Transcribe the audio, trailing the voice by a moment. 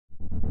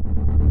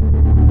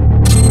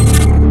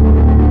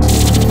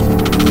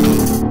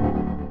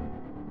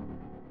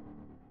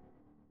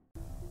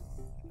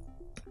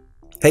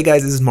Hey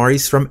guys, this is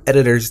Maurice from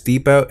Editors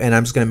Depot, and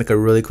I'm just going to make a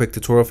really quick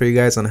tutorial for you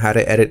guys on how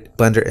to edit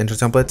Blender intro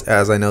templates,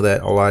 as I know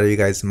that a lot of you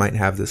guys might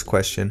have this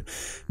question.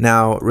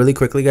 Now, really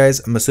quickly guys,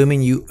 I'm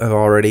assuming you have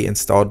already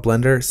installed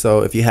Blender,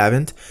 so if you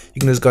haven't, you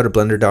can just go to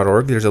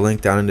blender.org. There's a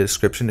link down in the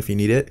description if you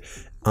need it.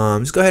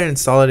 Just go ahead and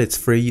install it. It's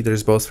free.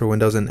 There's both for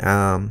Windows and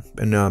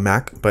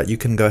Mac, but you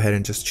can go ahead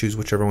and just choose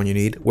whichever one you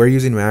need. We're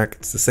using Mac.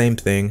 It's the same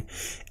thing.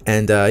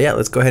 And yeah,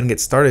 let's go ahead and get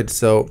started.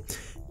 So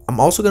I'm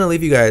also going to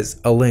leave you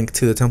guys a link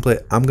to the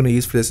template I'm going to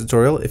use for this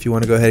tutorial if you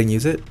want to go ahead and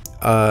use it.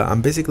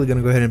 I'm basically going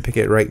to go ahead and pick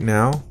it right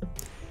now.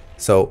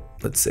 So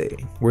let's see,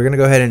 we're going to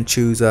go ahead and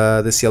choose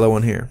this yellow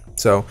one here.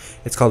 So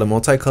it's called a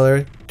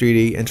multicolor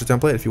 3D intro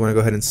template if you want to go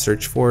ahead and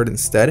search for it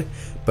instead,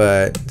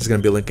 but there's going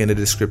to be a link in the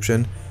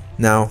description.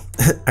 Now,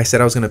 I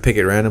said I was going to pick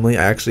it randomly.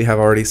 I actually have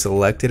already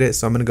selected it,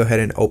 so I'm going to go ahead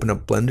and open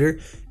up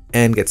Blender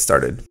and get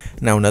started.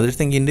 Now, another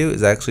thing you can do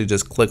is actually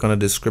just click on the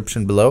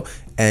description below,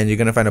 and you're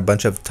going to find a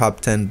bunch of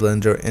top 10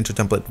 Blender intro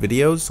template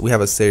videos. We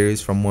have a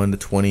series from 1 to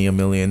 20, a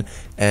million,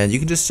 and you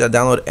can just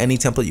download any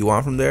template you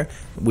want from there.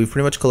 We've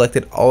pretty much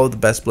collected all of the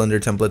best Blender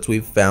templates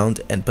we've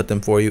found and put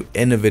them for you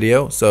in a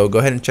video. So go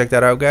ahead and check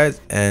that out, guys,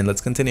 and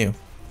let's continue.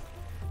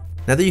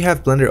 Now that you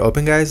have Blender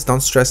open, guys,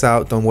 don't stress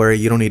out, don't worry,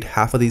 you don't need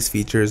half of these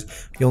features.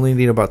 You only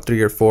need about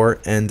 3 or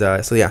 4, and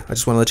so yeah, I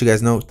just want to let you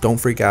guys know, don't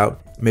freak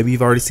out. Maybe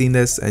you've already seen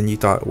this and you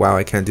thought, wow,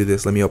 I can't do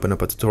this, let me open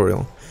up a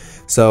tutorial.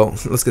 So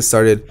let's get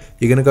started.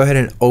 You're gonna go ahead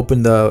and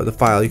open the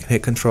file. You can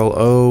hit Control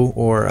O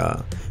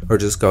or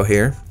just go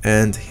here.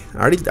 And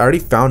I already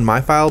found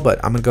my file,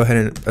 but I'm gonna go ahead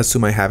and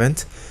assume I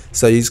haven't.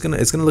 So it's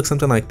gonna look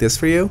something like this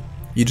for you.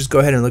 You just go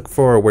ahead and look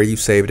for where you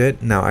saved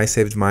it. Now I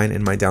saved mine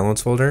in my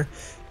downloads folder,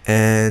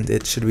 and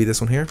it should be this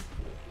one here.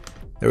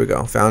 There we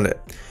go, found it.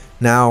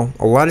 Now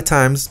a lot of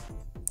times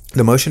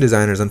the motion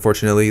designers,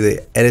 unfortunately, they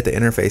edit the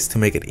interface to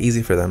make it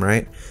easy for them,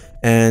 right?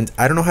 And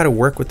I don't know how to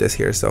work with this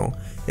here, so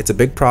it's a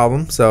big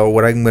problem. So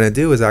what I'm going to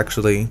do is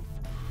actually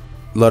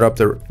load up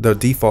the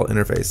default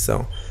interface.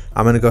 So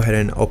I'm going to go ahead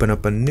and open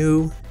up a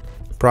new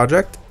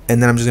project,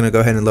 and then I'm just going to go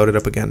ahead and load it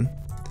up again.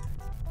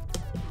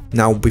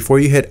 Now before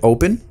you hit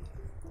open,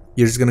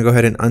 you're just going to go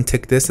ahead and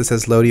untick this that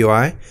says load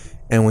UI,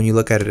 and when you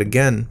look at it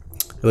again,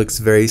 it looks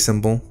very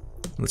simple.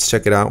 Let's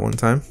check it out one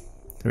time.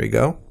 There we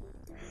go.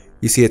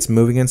 You see it's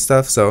moving and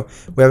stuff, so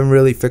we haven't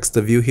really fixed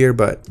the view here,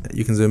 but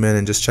you can zoom in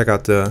and just check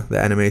out the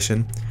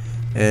animation.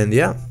 And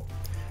yeah,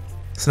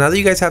 so now that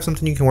you guys have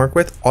something you can work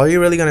with, all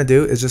you're really gonna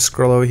do is just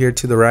scroll over here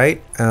to the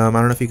right. I don't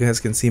know if you guys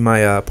can see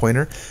my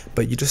pointer,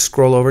 but you just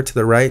scroll over to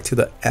the right to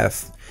the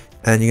F,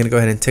 and you're gonna go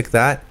ahead and tick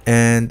that.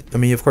 And I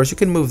mean, of course you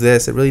can move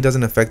this, it really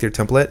doesn't affect your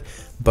template,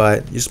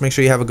 but just make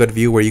sure you have a good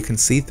view where you can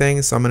see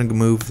things. So I'm gonna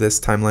move this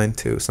timeline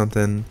to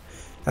something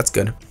that's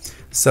good.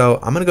 So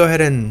I'm gonna go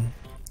ahead and,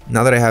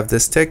 now that I have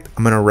this ticked,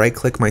 I'm gonna right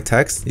click my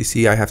text. You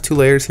see I have 2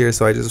 layers here,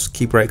 so I just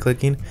keep right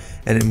clicking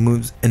and it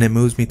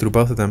moves me through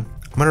both of them.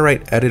 I'm gonna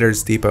write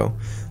Editors Depot.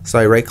 So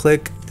I right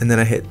click and then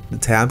I hit the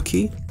tab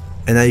key,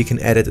 and now you can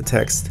edit the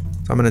text.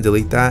 So I'm gonna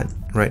delete that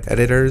and write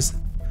Editors,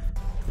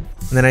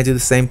 and then I do the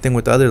same thing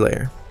with the other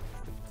layer.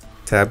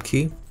 Tab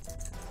key.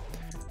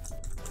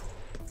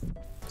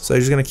 So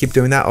you're just gonna keep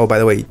doing that. Oh, by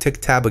the way, you tick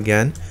tab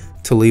again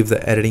to leave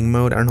the editing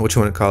mode. I don't know what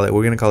you want to call it.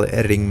 We're gonna call it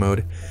editing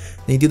mode.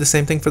 And you do the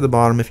same thing for the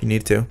bottom if you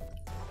need to.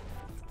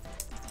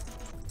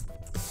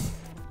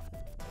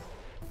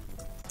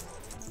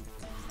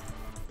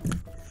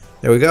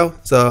 There we go.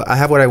 So I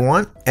have what I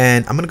want,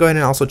 and I'm gonna go ahead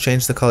and also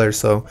change the color.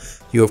 So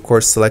you of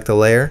course select a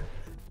layer,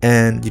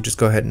 and you just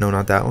go ahead, no,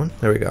 not that one.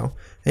 There we go.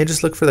 And you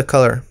just look for the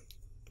color.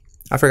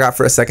 I forgot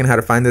for a second how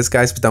to find this,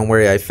 guys, but don't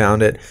worry, I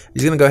found it. You're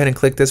just gonna go ahead and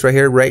click this right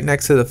here, right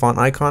next to the font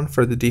icon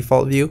for the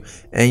default view,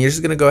 and you're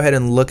just gonna go ahead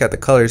and look at the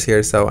colors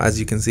here. So as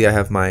you can see, I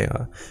have my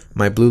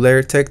my blue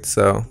layer ticked.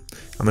 So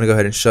I'm gonna go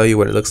ahead and show you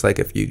what it looks like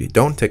if you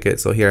don't tick it.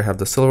 So here I have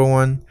the silver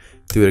one.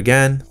 Do it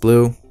again,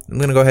 blue. I'm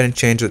gonna go ahead and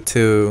change it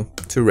to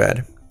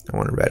red. I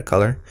want a red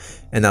color,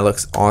 and that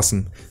looks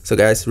awesome. So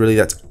guys, really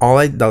that's all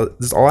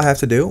I have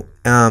to do.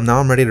 Now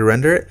I'm ready to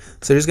render it.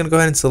 So you're just gonna go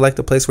ahead and select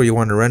the place where you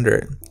want to render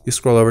it. You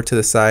scroll over to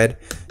the side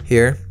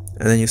here,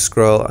 and then you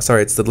scroll,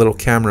 sorry, it's the little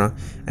camera,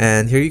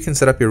 and here you can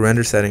set up your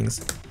render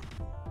settings.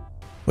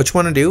 What you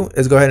want to do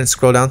is go ahead and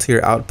scroll down to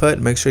your output.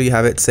 Make sure you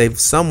have it saved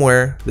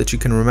somewhere that you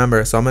can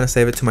remember. So I'm going to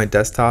save it to my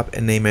desktop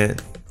and name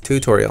it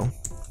tutorial.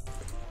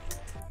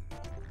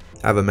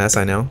 I have a mess,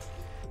 I know.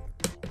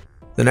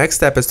 The next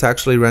step is to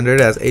actually render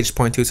it as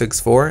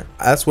H.264.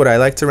 That's what I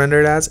like to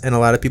render it as, and a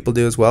lot of people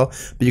do as well.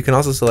 But you can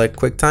also select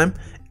QuickTime,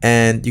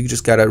 and you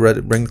just gotta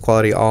bring the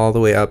quality all the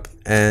way up.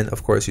 And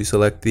of course, you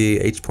select the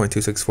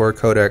H.264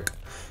 codec.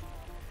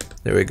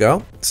 There we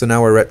go. So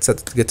now we're set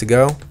to good to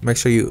go. Make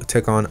sure you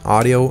tick on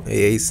Audio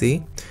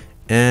AAC,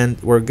 and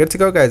we're good to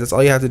go, guys. That's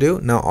all you have to do.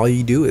 Now all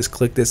you do is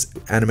click this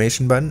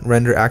animation button,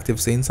 render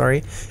active scene,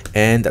 sorry,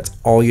 and that's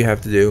all you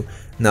have to do.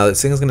 Now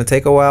this thing is going to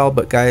take a while,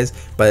 but guys,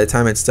 by the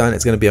time it's done,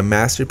 it's going to be a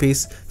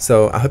masterpiece.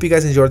 So I hope you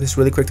guys enjoyed this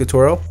really quick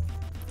tutorial.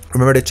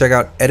 Remember to check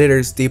out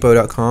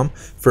editorsdepot.com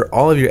for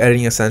all of your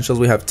editing essentials.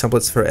 We have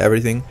templates for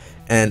everything.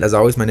 And as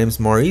always, my name is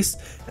Maurice.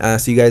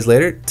 See you guys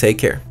later. Take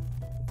care.